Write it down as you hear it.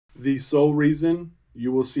The sole reason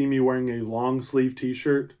you will see me wearing a long sleeve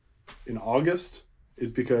t-shirt in August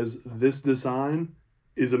is because this design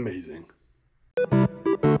is amazing. I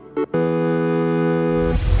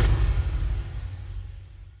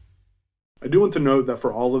do want to note that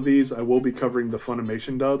for all of these, I will be covering the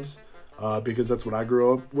Funimation dubs because that's what I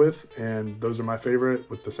grew up with, and those are my favorite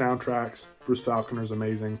with the soundtracks. Bruce Falconer's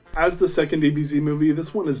amazing. As the second DBZ movie,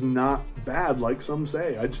 this one is not bad like some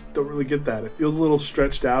say. I just don't really get that. It feels a little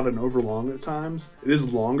stretched out and overlong at times. It is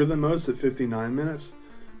longer than most at 59 minutes,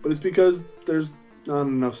 but it's because there's not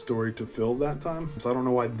enough story to fill that time. So I don't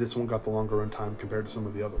know why this one got the longer run time compared to some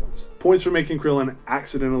of the other ones. Points for making Krillin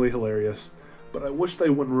accidentally hilarious, but I wish they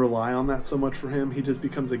wouldn't rely on that so much for him. He just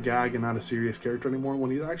becomes a gag and not a serious character anymore when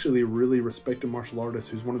he's actually a really respected martial artist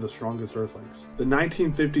who's one of the strongest Earthlings. The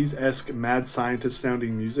 1950s-esque mad scientist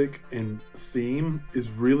sounding music and theme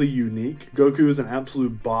is really unique. Goku is an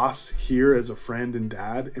absolute boss here as a friend and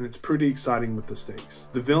dad, and it's pretty exciting with the stakes.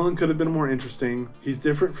 The villain could have been more interesting. He's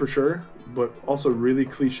different for sure, but also really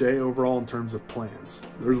cliche overall in terms of plans.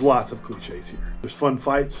 There's lots of cliches here. There's fun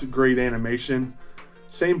fights, great animation.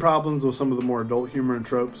 Same problems with some of the more adult humor and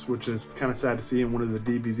tropes, which is kind of sad to see in one of the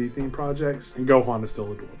DBZ themed projects, and Gohan is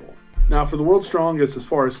still adorable. Now for the world's strongest, as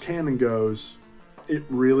far as canon goes, it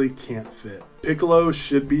really can't fit. Piccolo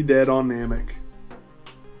should be dead on Namek,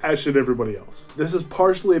 as should everybody else. This is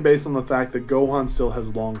partially based on the fact that Gohan still has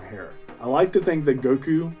long hair. I like to think that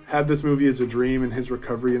Goku had this movie as a dream in his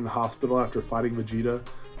recovery in the hospital after fighting Vegeta,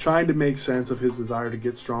 trying to make sense of his desire to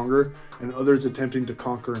get stronger, and others attempting to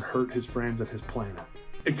conquer and hurt his friends and his planet.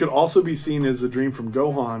 It could also be seen as a dream from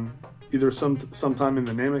Gohan, either sometime in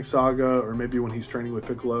the Namek saga or maybe when he's training with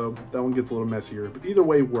Piccolo. That one gets a little messier, but either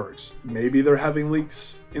way works. Maybe they're having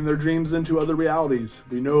leaks in their dreams into other realities.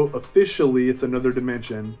 We know officially it's another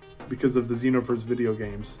dimension because of the Xenoverse video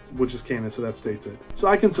games, which is canon, so that states it. So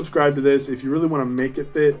I can subscribe to this. If you really want to make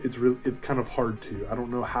it fit, it's kind of hard to. I don't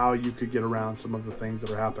know how you could get around some of the things that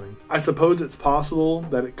are happening. I suppose it's possible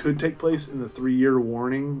that it could take place in the 3-year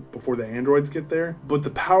warning before the androids get there, but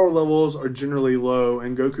the power levels are generally low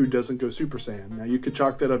and Goku doesn't go Super Saiyan. Now you could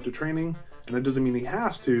chalk that up to training, and that doesn't mean he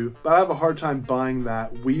has to, but I have a hard time buying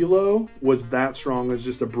that Wheelo was that strong as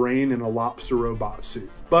just a brain in a lobster robot suit.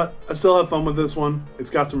 But I still have fun with this one. It's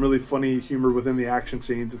got some really funny humor within the action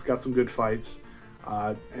scenes. It's got some good fights,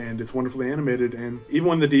 and it's wonderfully animated. And even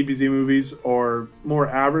when the DBZ movies are more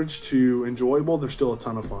average to enjoyable, they're still a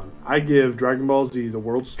ton of fun. I give Dragon Ball Z, the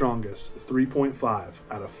world's strongest, 3.5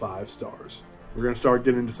 out of 5 stars. We're gonna start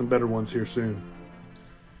getting into some better ones here soon.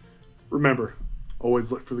 Remember, always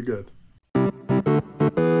look for the good.